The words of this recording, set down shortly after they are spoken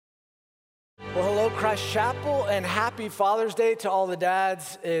Christ Chapel, and happy Father's Day to all the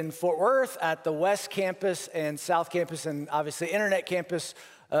dads in Fort Worth at the West Campus and South Campus and obviously Internet Campus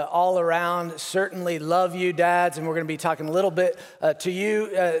all around. Certainly love you, dads, and we're going to be talking a little bit to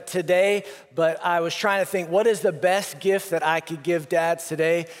you today, but I was trying to think, what is the best gift that I could give dads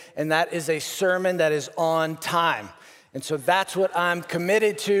today? And that is a sermon that is on time. And so that's what I'm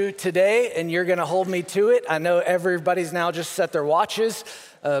committed to today, and you're going to hold me to it. I know everybody's now just set their watches,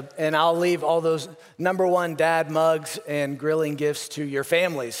 and I'll leave all those number one dad mugs and grilling gifts to your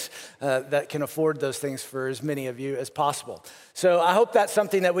families that can afford those things for as many of you as possible. So I hope that's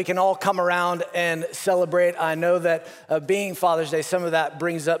something that we can all come around and celebrate. I know that being Father's Day, some of that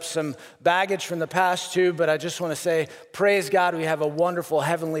brings up some baggage from the past too, but I just want to say, praise God, we have a wonderful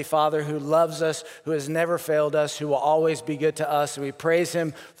Heavenly Father who loves us, who has never failed us, who will always be good to us, and we praise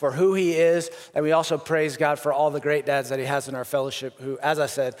Him for who He is, and we also praise God for all the great dads that He has in our fellowship who, as I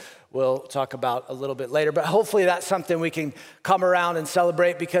said, we'll talk about a little bit later. But hopefully that's something we can come around and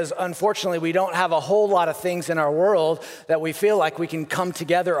celebrate, because unfortunately we don't have a whole lot of things in our world that we feel like we can come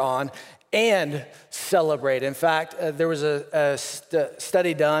together on and celebrate. In fact, there was a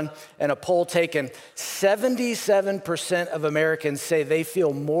study done and a poll taken. 77% of Americans say they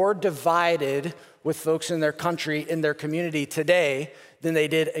feel more divided with folks in their country, in their community today than they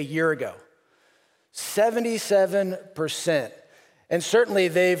did a year ago. 77%. And certainly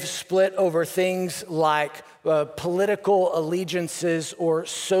they've split over things like political allegiances or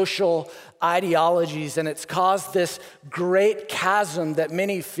social ideologies, and it's caused this great chasm that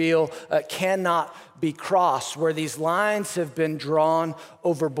many feel cannot be crossed, where these lines have been drawn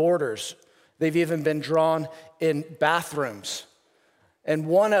over borders. They've even been drawn in bathrooms. And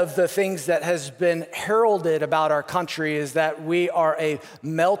one of the things that has been heralded about our country is that we are a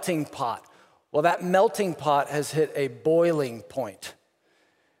melting pot. Well, that melting pot has hit a boiling point.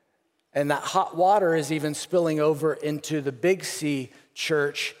 And that hot water is even spilling over into the Big C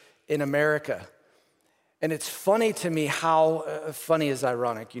church in America. And it's funny to me how, funny is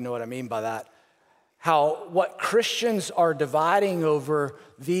ironic, you know what I mean by that, how what Christians are dividing over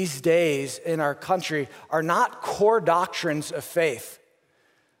these days in our country are not core doctrines of faith.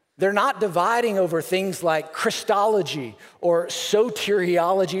 They're not dividing over things like Christology or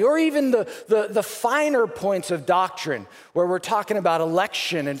soteriology or even the finer points of doctrine where we're talking about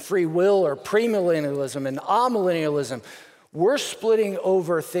election and free will or premillennialism and amillennialism. We're splitting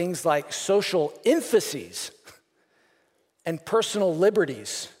over things like social emphases and personal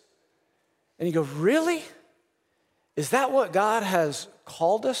liberties. And you go, really? Is that what God has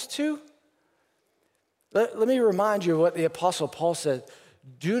called us to? Let me remind you of what the Apostle Paul said.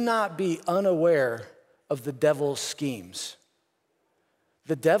 Do not be unaware of the devil's schemes.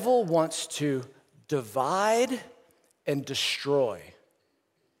 The devil wants to divide and destroy.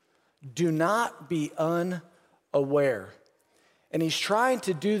 Do not be unaware. And he's trying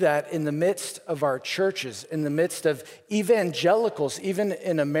to do that in the midst of our churches, in the midst of evangelicals, even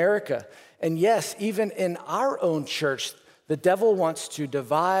in America. And yes, even in our own church, the devil wants to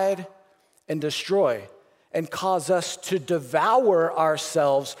divide and destroy and cause us to devour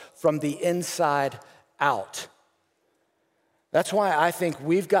ourselves from the inside out. That's why I think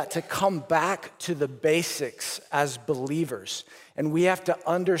we've got to come back to the basics as believers. And we have to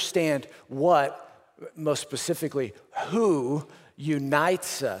understand what, most specifically, who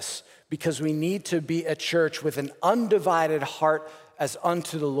unites us. Because we need to be a church with an undivided heart as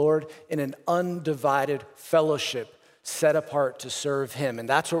unto the Lord in an undivided fellowship, set apart to serve Him. And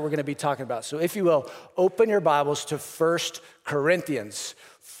that's what we're going to be talking about. So if you will, open your Bibles to 1 Corinthians.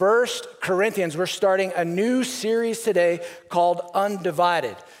 1 Corinthians, we're starting a new series today called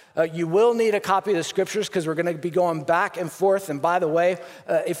Undivided. You will need a copy of the scriptures because we're going to be going back and forth. And by the way,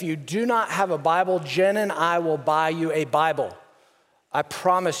 if you do not have a Bible, Jen and I will buy you a Bible. I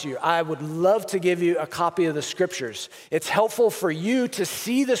promise you, I would love to give you a copy of the scriptures. It's helpful for you to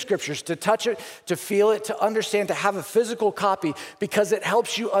see the scriptures, to touch it, to feel it, to understand, to have a physical copy, because it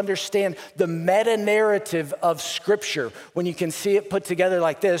helps you understand the meta-narrative of scripture when you can see it put together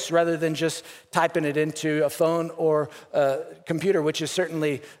like this rather than just typing it into a phone or a computer, which is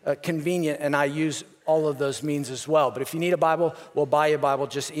certainly convenient, and I use all of those means as well. But if you need a Bible, we'll buy you a Bible.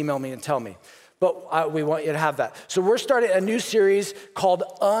 Just email me and tell me. But we want you to have that. So we're starting a new series called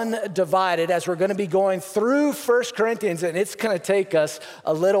Undivided as we're going to be going through 1 Corinthians, and it's going to take us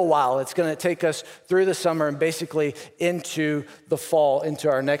a little while. It's going to take us through the summer and basically into the fall, into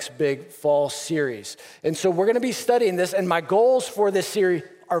our next big fall series. And so we're going to be studying this, and my goals for this series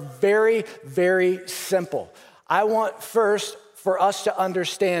are very, very simple. I want first for us to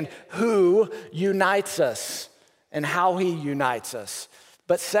understand who unites us and how He unites us.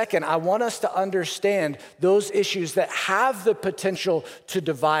 But second, I want us to understand those issues that have the potential to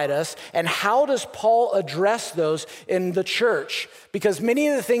divide us, and how does Paul address those in the church? Because many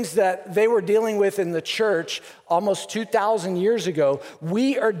of the things that they were dealing with in the church almost 2,000 years ago,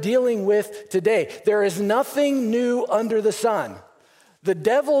 we are dealing with today. There is nothing new under the sun. The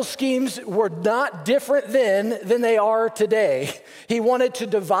devil's schemes were not different then than they are today. He wanted to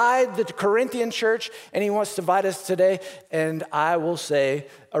divide the Corinthian church, and he wants to divide us today. And I will say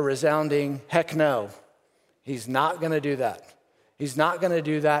a resounding heck no. He's not going to do that. He's not going to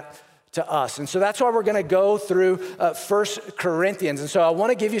do that to us. And so that's why we're going to go through 1 Corinthians. And so I want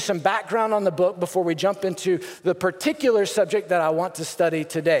to give you some background on the book before we jump into the particular subject that I want to study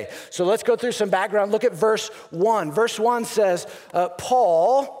today. So let's go through some background. Look at verse 1. Verse 1 says,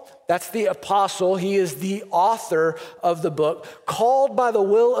 Paul, that's the apostle, he is the author of the book, called by the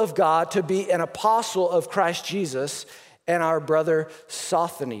will of God to be an apostle of Christ Jesus, and our brother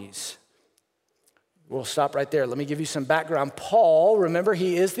Sosthenes. We'll stop right there. Let me give you some background. Paul, remember,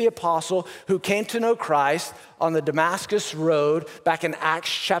 he is the apostle who came to know Christ on the Damascus Road back in Acts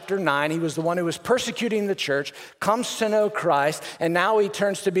chapter 9. He was the one who was persecuting the church, comes to know Christ, and now he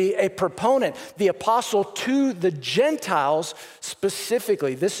turns to be a proponent, the apostle to the Gentiles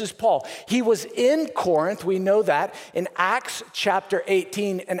specifically. This is Paul. He was in Corinth, we know that, in Acts chapter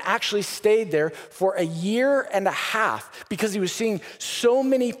 18, and actually stayed there for a year and a half because he was seeing so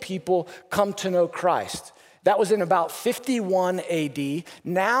many people come to know Christ. That was in about 51 AD.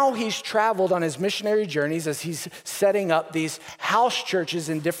 Now he's traveled on his missionary journeys as he's setting up these house churches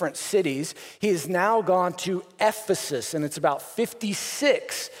in different cities. He has now gone to Ephesus, and it's about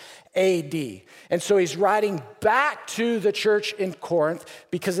 56 AD. And so he's writing back to the church in Corinth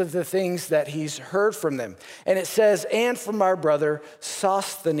because of the things that he's heard from them. And it says, and from our brother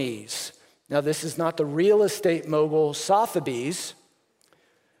Sosthenes. Now this is not the real estate mogul Sotheby's,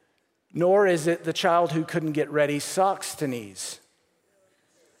 nor is it the child who couldn't get ready, Sosthenes.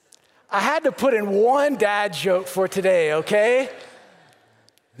 I had to put in one dad joke for today, okay?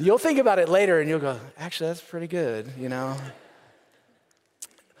 You'll think about it later and you'll go, actually, that's pretty good, you know?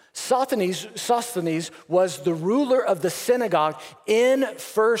 Sosthenes was the ruler of the synagogue in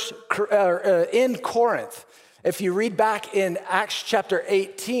Corinth. If you read back in Acts chapter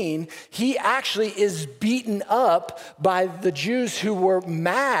 18, he actually is beaten up by the Jews who were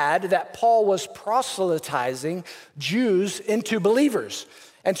mad that Paul was proselytizing Jews into believers.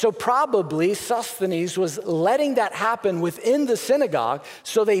 And so probably Sosthenes was letting that happen within the synagogue,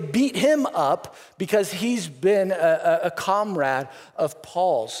 so they beat him up because he's been a comrade of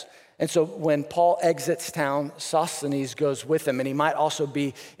Paul's. And so when Paul exits town, Sosthenes goes with him, and he might also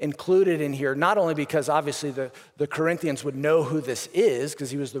be included in here, not only because obviously the Corinthians would know who this is, because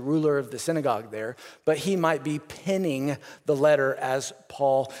he was the ruler of the synagogue there, but he might be penning the letter as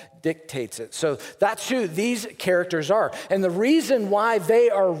Paul dictates it. So that's who these characters are. And the reason why they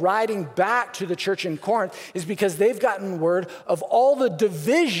are writing back to the church in Corinth is because they've gotten word of all the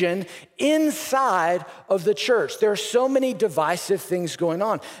division inside of the church. There are so many divisive things going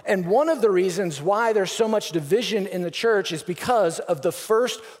on. And one of the reasons why there's so much division in the church is because of the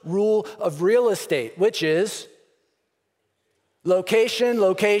first rule of real estate, which is location,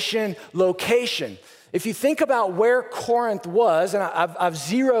 location, location. If you think about where Corinth was, and I've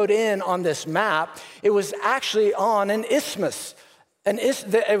zeroed in on this map, it was actually on an isthmus.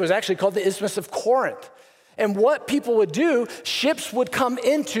 It was actually called the Isthmus of Corinth. And what people would do, ships would come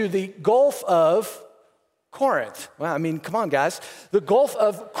into the Gulf of Corinth. Well, I mean, come on, guys. The Gulf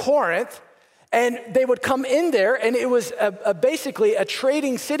of Corinth. And they would come in there, and it was basically a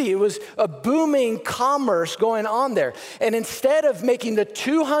trading city. It was a booming commerce going on there. And instead of making the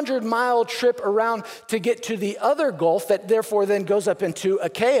 200-mile trip around to get to the other Gulf that therefore then goes up into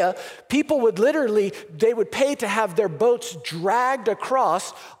Achaia, people would they would pay to have their boats dragged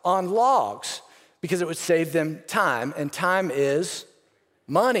across on logs because it would save them time, and time is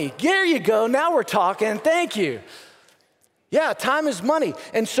money. There you go. Now we're talking. Thank you. Yeah, time is money.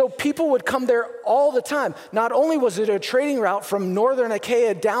 And so people would come there all the time. Not only was it a trading route from northern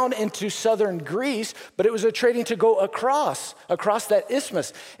Achaia down into southern Greece, but it was a trading to go across that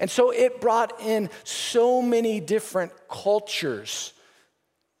isthmus. And so it brought in so many different cultures.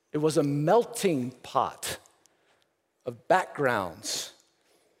 It was a melting pot of backgrounds,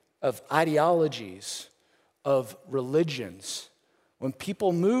 of ideologies, of religions. When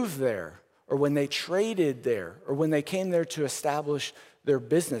people moved there, or when they traded there, or when they came there to establish their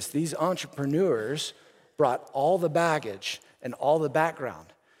business, these entrepreneurs brought all the baggage and all the background.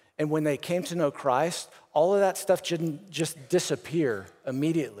 And when they came to know Christ, all of that stuff didn't just disappear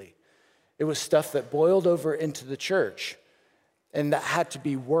immediately. It was stuff that boiled over into the church. And that had to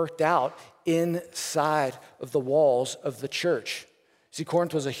be worked out inside of the walls of the church. See,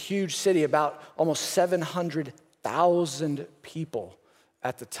 Corinth was a huge city, about almost 700,000 people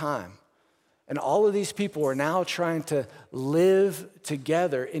at the time. And all of these people were now trying to live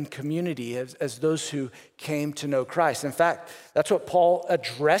together in community as those who came to know Christ. In fact, that's what Paul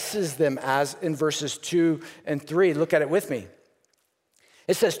addresses them as in verses 2 and 3. Look at it with me.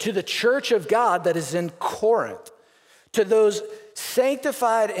 It says, to the church of God that is in Corinth, to those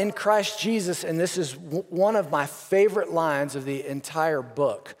sanctified in Christ Jesus, and this is one of my favorite lines of the entire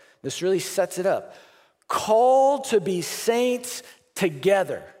book. This really sets it up. Called to be saints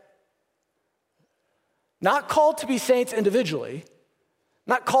together. Not called to be saints individually,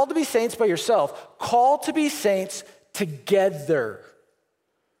 not called to be saints by yourself, called to be saints together.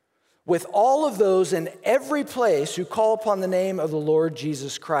 With all of those in every place who call upon the name of the Lord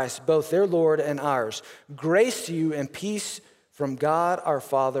Jesus Christ, both their Lord and ours. Grace to you and peace from God our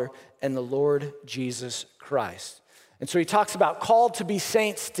Father and the Lord Jesus Christ. And so he talks about called to be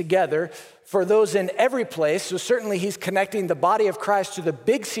saints together for those in every place. So certainly he's connecting the body of Christ to the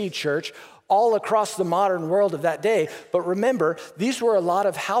Big C church all across the modern world of that day. But remember, these were a lot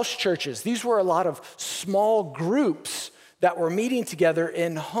of house churches. These were a lot of small groups that were meeting together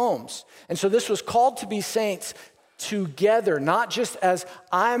in homes. And so this was called to be saints together, not just as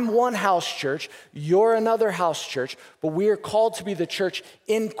I'm one house church, you're another house church, but we are called to be the church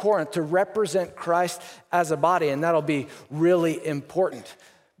in Corinth to represent Christ as a body, and that'll be really important.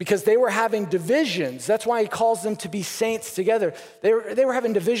 Because they were having divisions. That's why he calls them to be saints together. They were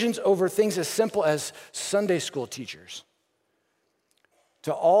having divisions over things as simple as Sunday school teachers,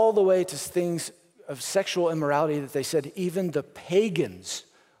 to all the way to things of sexual immorality that they said even the pagans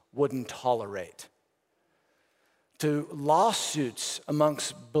wouldn't tolerate, to lawsuits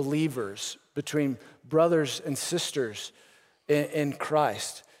amongst believers between brothers and sisters in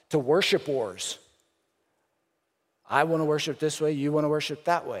Christ, to worship wars. I want to worship this way, you want to worship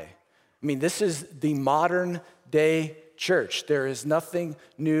that way. I mean, this is the modern day church. There is nothing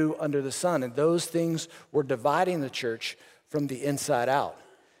new under the sun, and those things were dividing the church from the inside out.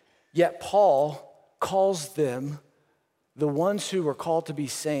 Yet Paul calls them the ones who were called to be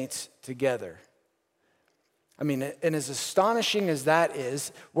saints together. I mean, and as astonishing as that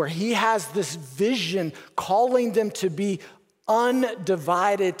is, where he has this vision calling them to be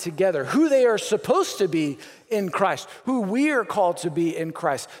undivided together, who they are supposed to be in Christ, who we are called to be in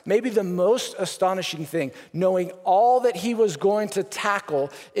Christ. Maybe the most astonishing thing, knowing all that he was going to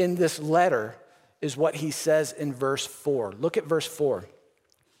tackle in this letter, is what he says in verse 4. Look at verse 4.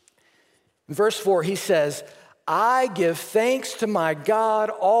 In verse 4, he says, I give thanks to my God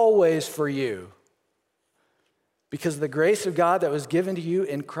always for you, because of the grace of God that was given to you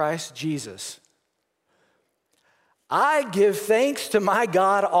in Christ Jesus. I give thanks to my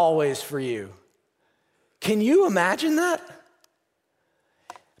God always for you. Can you imagine that?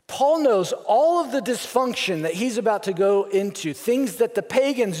 Paul knows all of the dysfunction that he's about to go into, things that the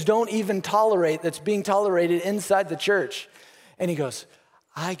pagans don't even tolerate, that's being tolerated inside the church. And he goes,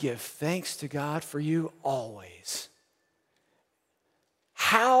 I give thanks to God for you always.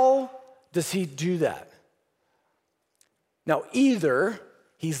 How does he do that? Now, either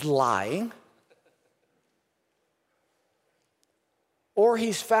he's lying, or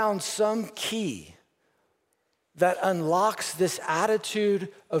he's found some key that unlocks this attitude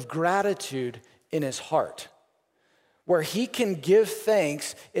of gratitude in his heart, where he can give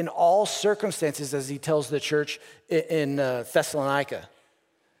thanks in all circumstances, as he tells the church in Thessalonica,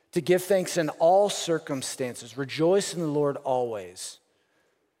 to give thanks in all circumstances, rejoice in the Lord always.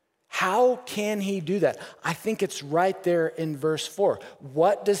 How can he do that? I think it's right there in verse 4.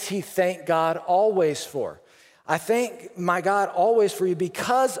 What does he thank God always for? I thank my God always for you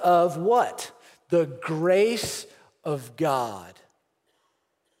because of what? The grace of God.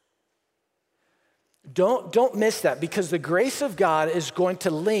 Don't miss that, because the grace of God is going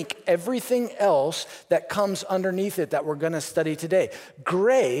to link everything else that comes underneath it that we're going to study today.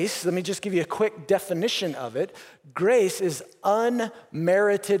 Grace, let me just give you a quick definition of it. Grace is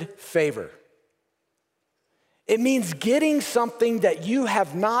unmerited favor. It means getting something that you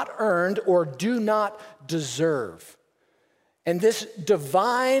have not earned or do not deserve. And this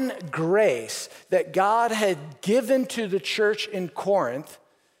divine grace that God had given to the church in Corinth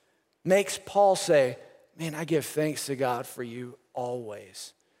makes Paul say, man, I give thanks to God for you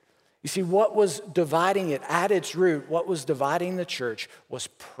always. You see, what was dividing it at its root, what was dividing the church was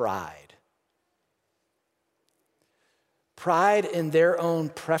pride. Pride in their own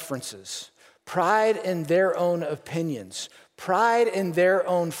preferences, pride in their own opinions, pride in their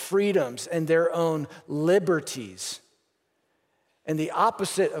own freedoms and their own liberties. And the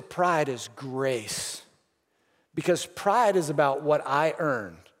opposite of pride is grace. Because pride is about what I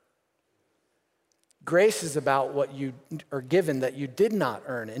earned. Grace is about what you are given that you did not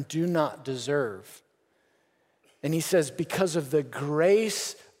earn and do not deserve. And he says, because of the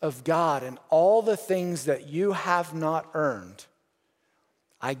grace of God and all the things that you have not earned,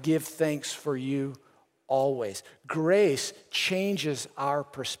 I give thanks for you always. Grace changes our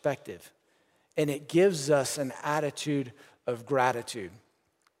perspective, and it gives us an attitude of gratitude.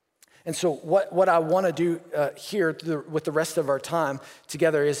 And so what I want to do here with the rest of our time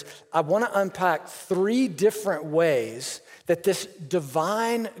together is I want to unpack 3 different ways that this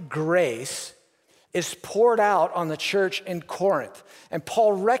divine grace is poured out on the church in Corinth. And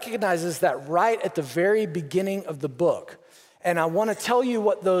Paul recognizes that right at the very beginning of the book. And I want to tell you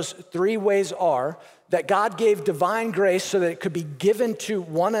what those 3 ways are, that God gave divine grace so that it could be given to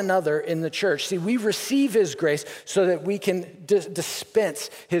one another in the church. See, we receive his grace so that we can dispense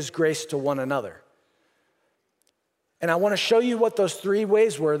his grace to one another. And I want to show you what those 3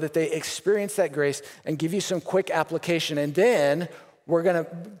 ways were that they experienced that grace and give you some quick application. And then we're going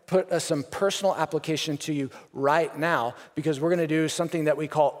to put some personal application to you right now, because we're going to do something that we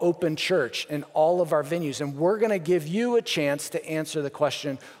call open church in all of our venues. And we're going to give you a chance to answer the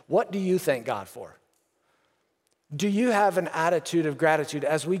question, what do you thank God for? Do you have an attitude of gratitude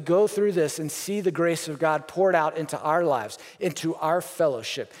as we go through this and see the grace of God poured out into our lives, into our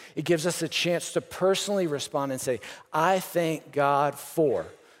fellowship? It gives us a chance to personally respond and say, I thank God for.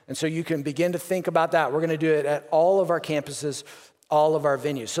 And so you can begin to think about that. We're going to do it at all of our campuses, all of our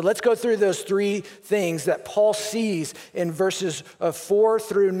venues. So let's go through those 3 things that Paul sees in verses 4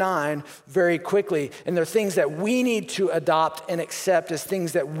 through 9 very quickly. And they're things that we need to adopt and accept as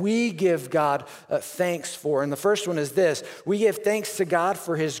things that we give God thanks for. And the first one is this: we give thanks to God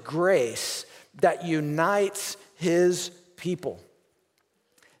for his grace that unites his people.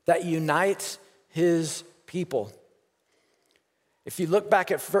 That unites his people. If you look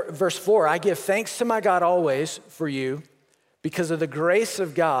back at verse 4, I give thanks to my God always for you, because of the grace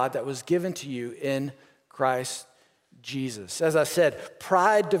of God that was given to you in Christ Jesus. As I said,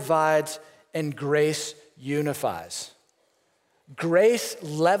 pride divides and grace unifies. Grace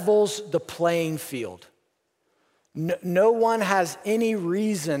levels the playing field. No one has any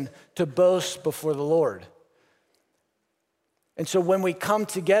reason to boast before the Lord. And so when we come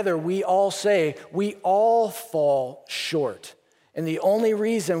together, we all say, we all fall short. And the only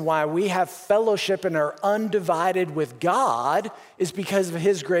reason why we have fellowship and are undivided with God is because of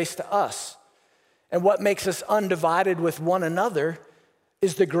his grace to us. And what makes us undivided with one another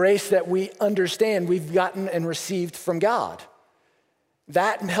is the grace that we understand we've gotten and received from God.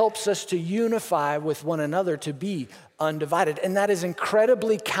 That helps us to unify with one another, to be undivided. And that is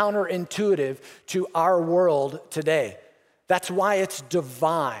incredibly counterintuitive to our world today. That's why it's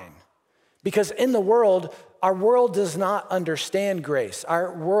divine. Because in the world, our world does not understand grace.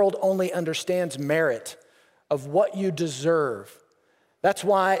 Our world only understands merit of what you deserve. That's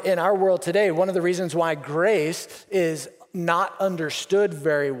why in our world today, one of the reasons why grace is not understood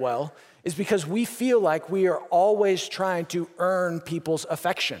very well is because we feel like we are always trying to earn people's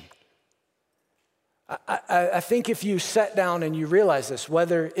affection. I think if you sat down and you realize this,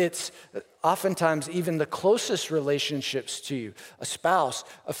 whether it's oftentimes even the closest relationships to you, a spouse,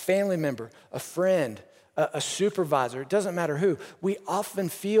 a family member, a friend, a supervisor, it doesn't matter who, we often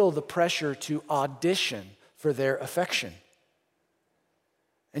feel the pressure to audition for their affection.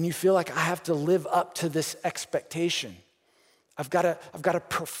 And you feel like I have to live up to this expectation. I've got to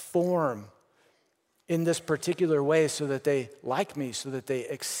perform in this particular way so that they like me, so that they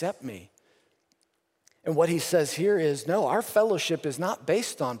accept me. And what he says here is, no, our fellowship is not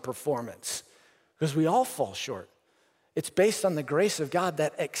based on performance, because we all fall short. It's based on the grace of God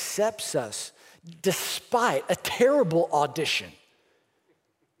that accepts us despite a terrible audition.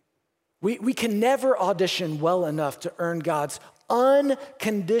 We can never audition well enough to earn God's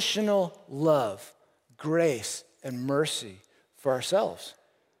unconditional love, grace, and mercy for ourselves.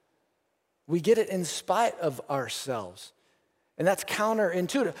 We get it in spite of ourselves. And that's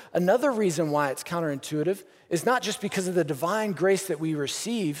counterintuitive. Another reason why it's counterintuitive is not just because of the divine grace that we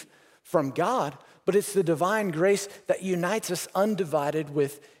receive from God, but it's the divine grace that unites us undivided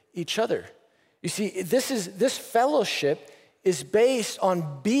with each other. You see, this fellowship is based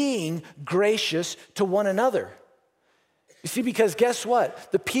on being gracious to one another. You see, because guess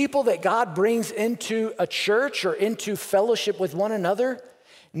what? The people that God brings into a church or into fellowship with one another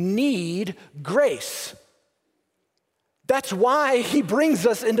need grace. That's why he brings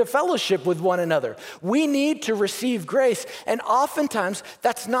us into fellowship with one another. We need to receive grace, and oftentimes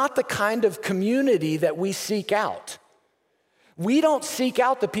that's not the kind of community that we seek out. We don't seek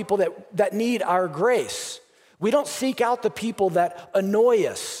out the people that need our grace. We don't seek out the people that annoy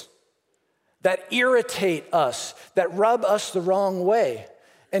us, that irritate us, that rub us the wrong way.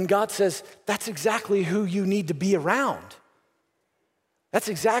 And God says, that's exactly who you need to be around. That's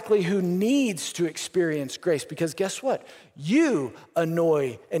exactly who needs to experience grace, because guess what? You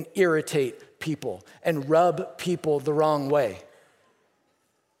annoy and irritate people and rub people the wrong way.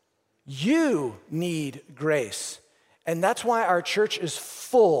 You need grace. And that's why our church is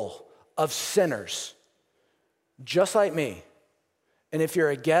full of sinners, just like me. And if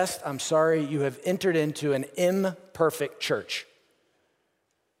you're a guest, I'm sorry, you have entered into an imperfect church.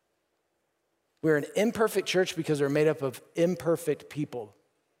 We're an imperfect church because we're made up of imperfect people.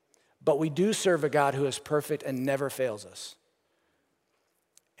 But we do serve a God who is perfect and never fails us.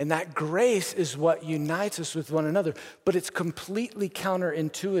 And that grace is what unites us with one another, but it's completely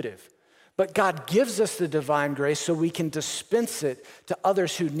counterintuitive. But God gives us the divine grace so we can dispense it to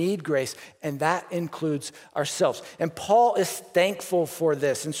others who need grace, and that includes ourselves. And Paul is thankful for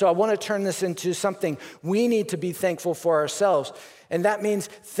this. And so I want to turn this into something we need to be thankful for ourselves. And that means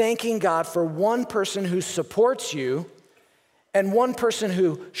thanking God for one person who supports you and one person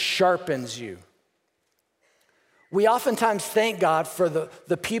who sharpens you. We oftentimes thank God for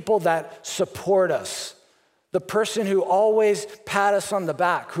the people that support us, the person who always pat us on the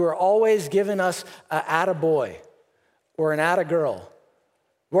back, who are always giving us an attaboy or an attagirl.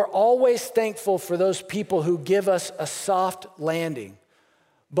 We're always thankful for those people who give us a soft landing,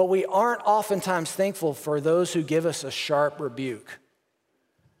 but we aren't oftentimes thankful for those who give us a sharp rebuke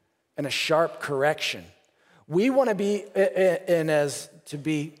and a sharp correction. We want to be, and as to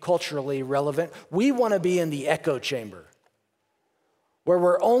be culturally relevant, we want to be in the echo chamber, where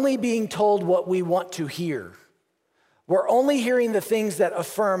we're only being told what we want to hear. We're only hearing the things that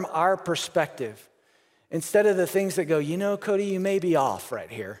affirm our perspective instead of the things that go, you know, Cody, you may be off right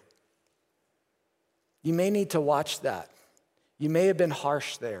here. You may need to watch that. You may have been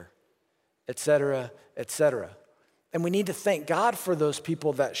harsh there, et cetera, et cetera. And we need to thank God for those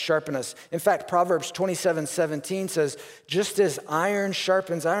people that sharpen us. In fact, Proverbs 27:17 says, just as iron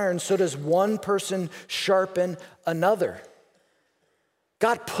sharpens iron, so does one person sharpen another.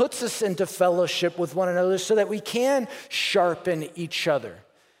 God puts us into fellowship with one another so that we can sharpen each other.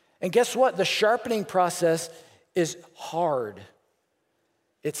 And guess what? The sharpening process is hard.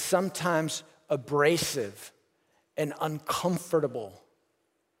 It's sometimes abrasive and uncomfortable.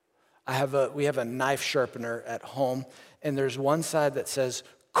 We have a knife sharpener at home, and there's one side that says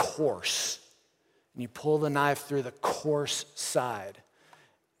coarse. And you pull the knife through the coarse side.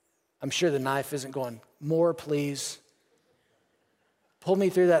 I'm sure the knife isn't going, more please. Pull me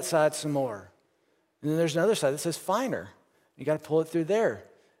through that side some more. And then there's another side that says finer. You got to pull it through there.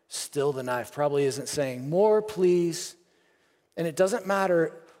 Still the knife probably isn't saying, more please. And it doesn't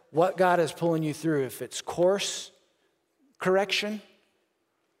matter what God is pulling you through, if it's coarse correction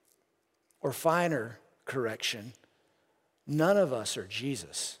or finer correction. None of us are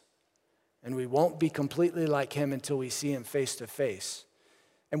Jesus. And we won't be completely like him until we see him face to face.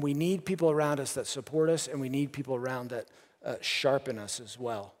 And we need people around us that support us, and we need people around that sharpen us as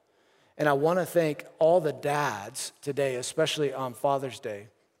well. And I want to thank all the dads today, especially on Father's Day,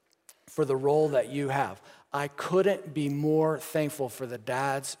 for the role that you have. I couldn't be more thankful for the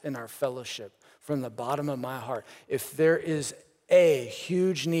dads in our fellowship from the bottom of my heart. If there is a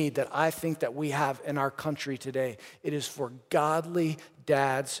huge need that I think that we have in our country today, it is for godly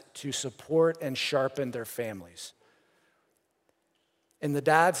dads to support and sharpen their families. And the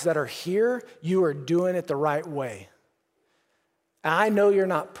dads that are here, you are doing it the right way. I know you're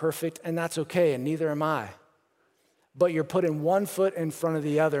not perfect, and that's okay, and neither am I. But you're putting one foot in front of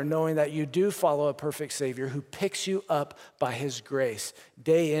the other, knowing that you do follow a perfect Savior who picks you up by his grace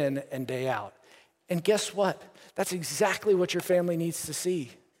day in and day out. And guess what? That's exactly what your family needs to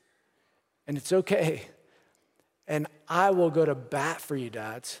see. And it's okay. And I will go to bat for you,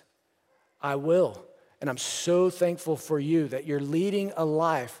 dads. I will. And I'm so thankful for you that you're leading a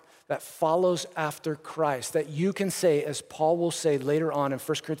life that follows after Christ, that you can say, as Paul will say later on in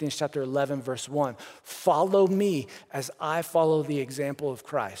 1 Corinthians chapter 11, verse 1, follow me as I follow the example of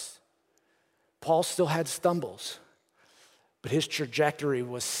Christ. Paul still had stumbles, but his trajectory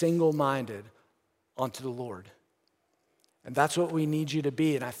was single-minded onto the Lord. And that's what we need you to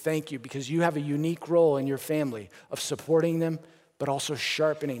be, and I thank you because you have a unique role in your family of supporting them, but also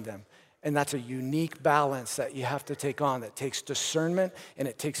sharpening them. And that's a unique balance that you have to take on that takes discernment and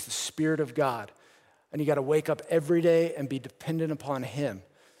it takes the Spirit of God. And you got to wake up every day and be dependent upon him.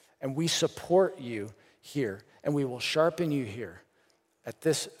 And we support you here, and we will sharpen you here at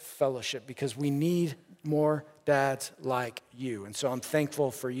this fellowship because we need more dads like you. And so I'm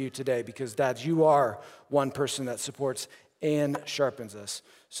thankful for you today because, dads, you are one person that supports and sharpens us.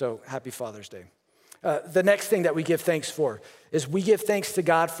 So happy Father's Day. The next thing that we give thanks for is we give thanks to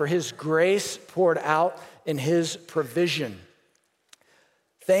God for his grace poured out in his provision.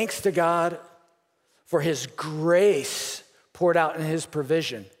 Thanks to God for his grace poured out in his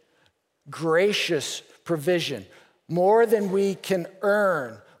provision. Gracious provision, more than we can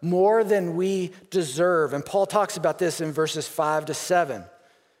earn, more than we deserve. And Paul talks about this in verses 5-7.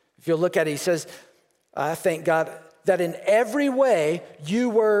 If you look at it, he says, I thank God that in every way you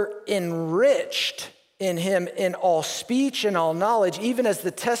were enriched in him in all speech and all knowledge, even as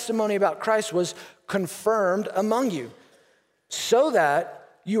the testimony about Christ was confirmed among you, so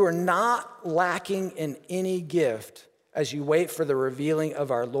that you are not lacking in any gift as you wait for the revealing of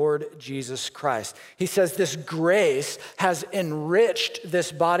our Lord Jesus Christ. He says this grace has enriched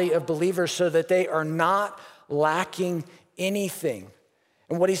this body of believers so that they are not lacking anything.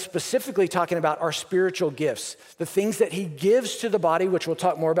 And what he's specifically talking about are spiritual gifts, the things that he gives to the body, which we'll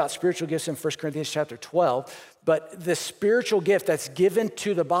talk more about spiritual gifts in 1 Corinthians chapter 12, but the spiritual gift that's given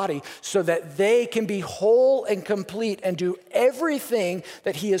to the body so that they can be whole and complete and do everything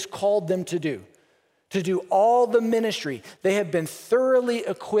that he has called them to do all the ministry. They have been thoroughly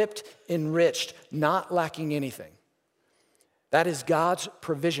equipped, enriched, not lacking anything. That is God's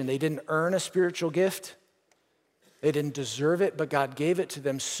provision. They didn't earn a spiritual gift. They didn't deserve it, but God gave it to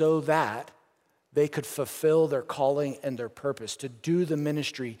them so that they could fulfill their calling and their purpose to do the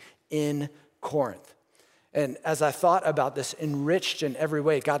ministry in Corinth. And as I thought about this, enriched in every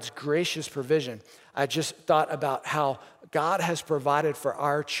way, God's gracious provision, I just thought about how God has provided for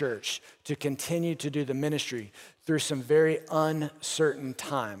our church to continue to do the ministry through some very uncertain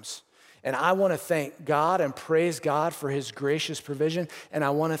times. And I want to thank God and praise God for his gracious provision. And I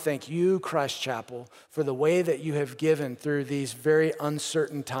want to thank you, Christ Chapel, for the way that you have given through these very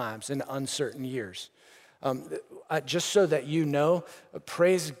uncertain times and uncertain years. Just so that you know,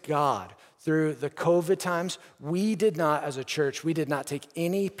 praise God. Through the COVID times, we did not, as a church, we did not take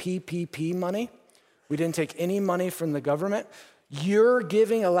any PPP money. We didn't take any money from the government. Your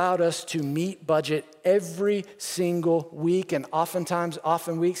giving allowed us to meet budget every single week, and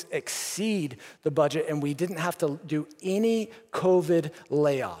often weeks exceed the budget, and we didn't have to do any COVID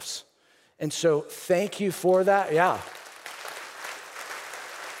layoffs. And so thank you for that. Yeah.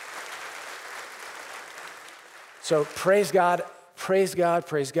 So praise God, praise God,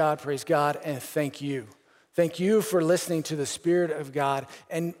 praise God, praise God, and thank you. Thank you for listening to the Spirit of God,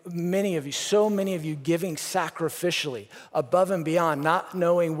 and many of you, so many of you giving sacrificially above and beyond, not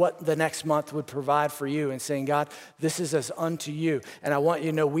knowing what the next month would provide for you and saying, God, this is as unto you. And I want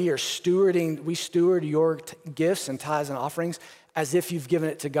you to know we steward your gifts and tithes and offerings as if you've given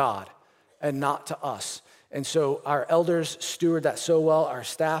it to God and not to us. And so our elders steward that so well, our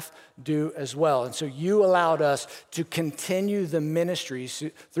staff do as well. And so you allowed us to continue the ministries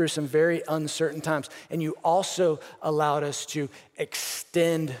through some very uncertain times. And you also allowed us to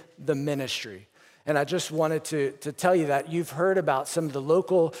extend the ministry. And I just wanted to tell you that you've heard about some of the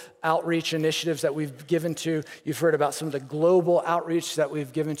local outreach initiatives that we've given to. You've heard about some of the global outreach that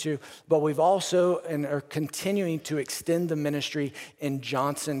we've given to. But we've also and are continuing to extend the ministry in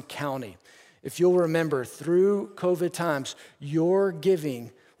Johnson County. If you'll remember, through COVID times, your giving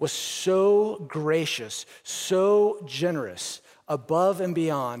was so gracious, so generous, above and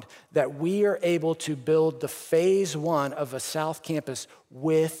beyond, that we are able to build the phase 1 of a South Campus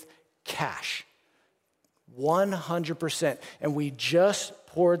with cash. 100%. And we just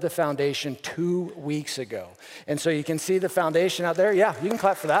poured the foundation 2 weeks ago. And so you can see the foundation out there. Yeah, you can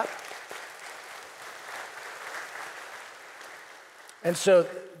clap for that. And so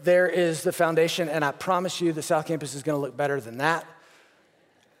there is the foundation, and I promise you the South Campus is going to look better than that.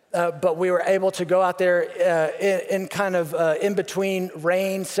 But we were able to go out there in kind of in between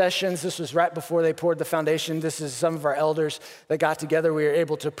rain sessions. This was right before they poured the foundation. This is some of our elders that got together. We were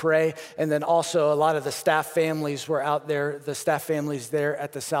able to pray. And then also a lot of the staff families were out there, the staff families there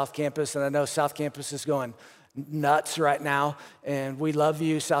at the South Campus. And I know South Campus is going nuts right now, and we love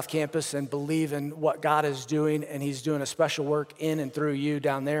you, South Campus, and believe in what God is doing, and he's doing a special work in and through you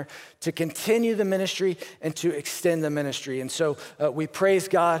down there to continue the ministry and to extend the ministry. And so we praise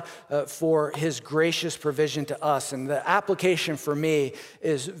God for his gracious provision to us. And the application for me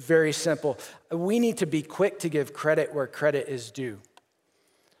is very simple. We need to be quick to give credit where credit is due.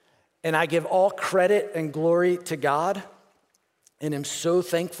 And I give all credit and glory to God, and am so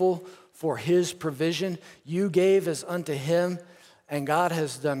thankful for his provision. You gave as unto him, and God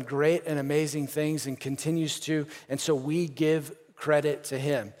has done great and amazing things and continues to. And so we give credit to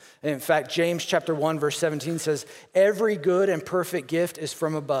him. And in fact, James chapter 1, verse 17 says, every good and perfect gift is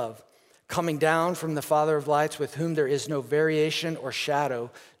from above, coming down from the Father of lights, with whom there is no variation or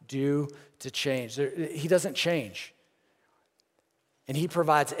shadow due to change. He doesn't change. And he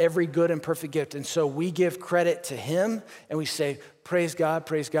provides every good and perfect gift. And so we give credit to him and we say, praise God,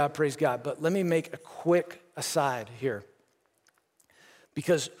 praise God, praise God. But let me make a quick aside here,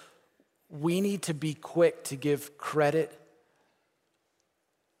 because we need to be quick to give credit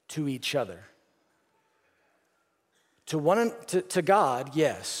to each other. To God,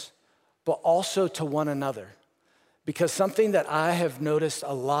 yes, but also to one another. Because something that I have noticed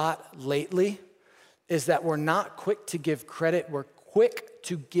a lot lately is that we're not quick to give credit, we're quick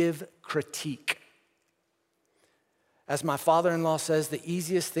to give critique. As my father-in-law says, the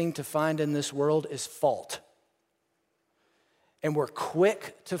easiest thing to find in this world is fault. And we're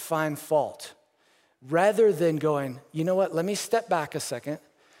quick to find fault rather than going, you know what, let me step back a second,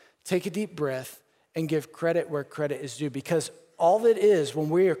 take a deep breath, and give credit where credit is due. Because all it is, when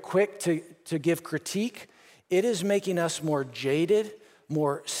we are quick to give critique, it is making us more jaded,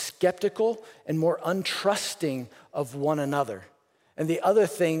 more skeptical, and more untrusting of one another. And the other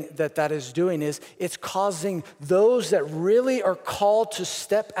thing that is doing is it's causing those that really are called to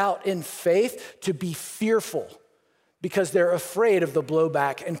step out in faith to be fearful, because they're afraid of the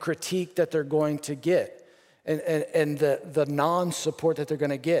blowback and critique that they're going to get and the non-support that they're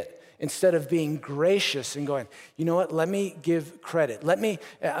going to get, instead of being gracious and going, you know what, let me give credit.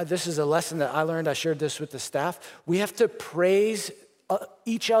 This is a lesson that I learned. I shared this with the staff. We have to praise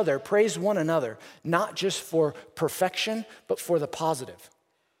each other, praise one another, not just for perfection, but for the positive.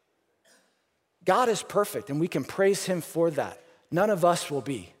 God is perfect, and we can praise him for that. None of us will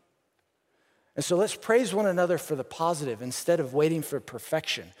be. And so let's praise one another for the positive instead of waiting for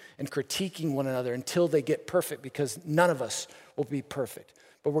perfection and critiquing one another until they get perfect, because none of us will be perfect.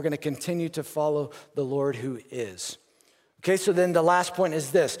 But we're going to continue to follow the Lord who is. Okay, so then the last point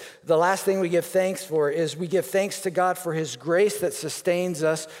is this. The last thing we give thanks for is we give thanks to God for his grace that sustains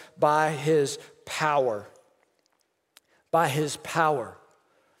us by his power. By his power.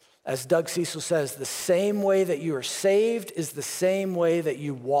 As Doug Cecil says, the same way that you are saved is the same way that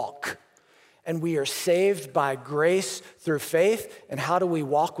you walk. And we are saved by grace through faith. And how do we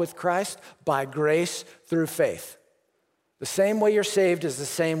walk with Christ? By grace through faith. The same way you're saved is the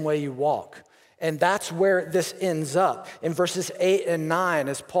same way you walk. And that's where this ends up. In verses 8 and 9,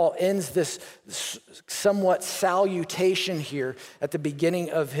 as Paul ends this somewhat salutation here at the beginning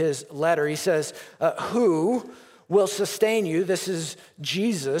of his letter, he says, who will sustain you, this is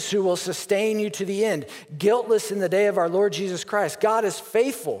Jesus, who will sustain you to the end, guiltless in the day of our Lord Jesus Christ. God is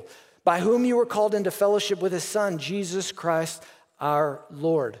faithful, by whom you were called into fellowship with his Son, Jesus Christ our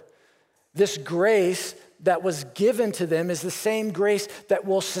Lord. This grace that was given to them is the same grace that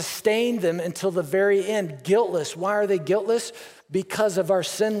will sustain them until the very end, guiltless. Why are they guiltless? Because of our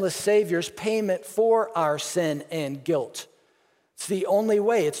sinless Savior's payment for our sin and guilt. It's the only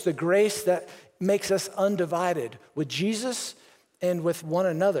way. It's the grace that makes us undivided with Jesus and with one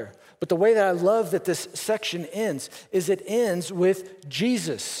another. But the way that I love that this section ends is it ends with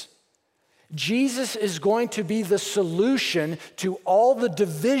Jesus. Jesus is going to be the solution to all the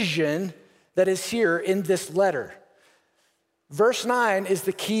division that is here in this letter. Verse 9 is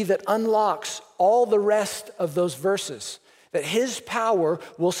the key that unlocks all the rest of those verses, that his power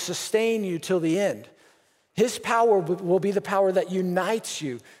will sustain you till the end. His power will be the power that unites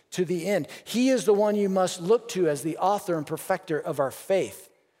you to the end. He is the one you must look to as the author and perfecter of our faith.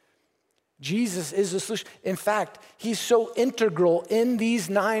 Jesus is the solution. In fact, he's so integral in these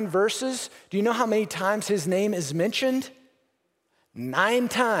 9 verses. Do you know how many times his name is mentioned? 9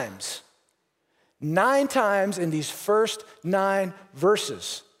 times. 9 times in these first 9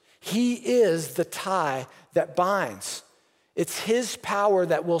 verses. He is the tie that binds. It's his power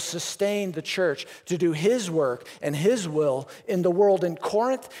that will sustain the church to do his work and his will in the world in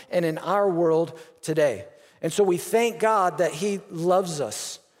Corinth and in our world today. And so we thank God that he loves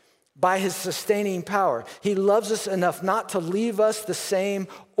us by his sustaining power. He loves us enough not to leave us the same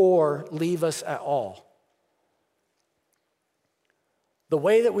or leave us at all. The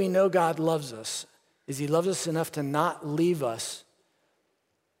way that we know God loves us is he loves us enough to not leave us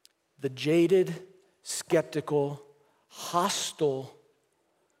the jaded, skeptical, hostile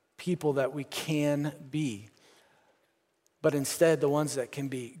people that we can be, but instead the ones that can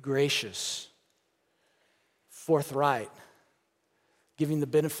be gracious, forthright, giving the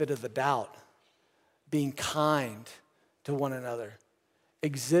benefit of the doubt, being kind to one another,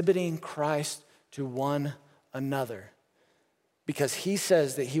 exhibiting Christ to one another. Because he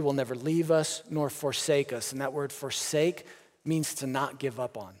says that he will never leave us nor forsake us. And that word forsake means to not give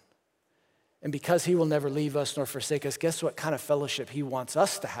up on. And because he will never leave us nor forsake us, guess what kind of fellowship he wants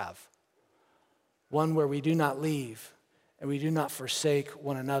us to have? One where we do not leave and we do not forsake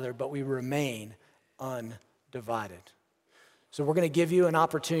one another, but we remain undivided. So we're going to give you an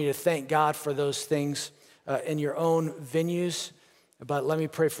opportunity to thank God for those things in your own venues. But let me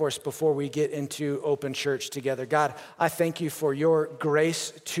pray for us before we get into open church together. God, I thank you for your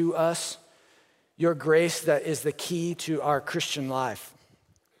grace to us, your grace that is the key to our Christian life.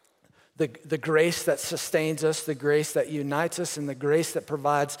 The grace that sustains us, the grace that unites us, and the grace that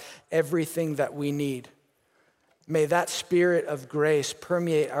provides everything that we need. May that spirit of grace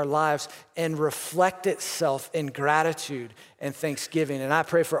permeate our lives and reflect itself in gratitude and thanksgiving. And I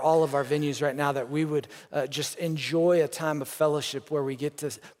pray for all of our venues right now that we would just enjoy a time of fellowship where we get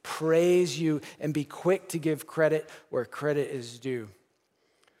to praise you and be quick to give credit where credit is due.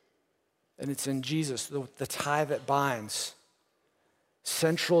 And it's in Jesus, the tie that binds,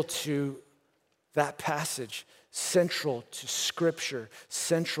 central to that passage, central to Scripture,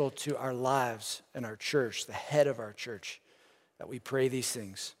 central to our lives and our church, the head of our church, that we pray these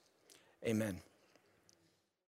things. Amen.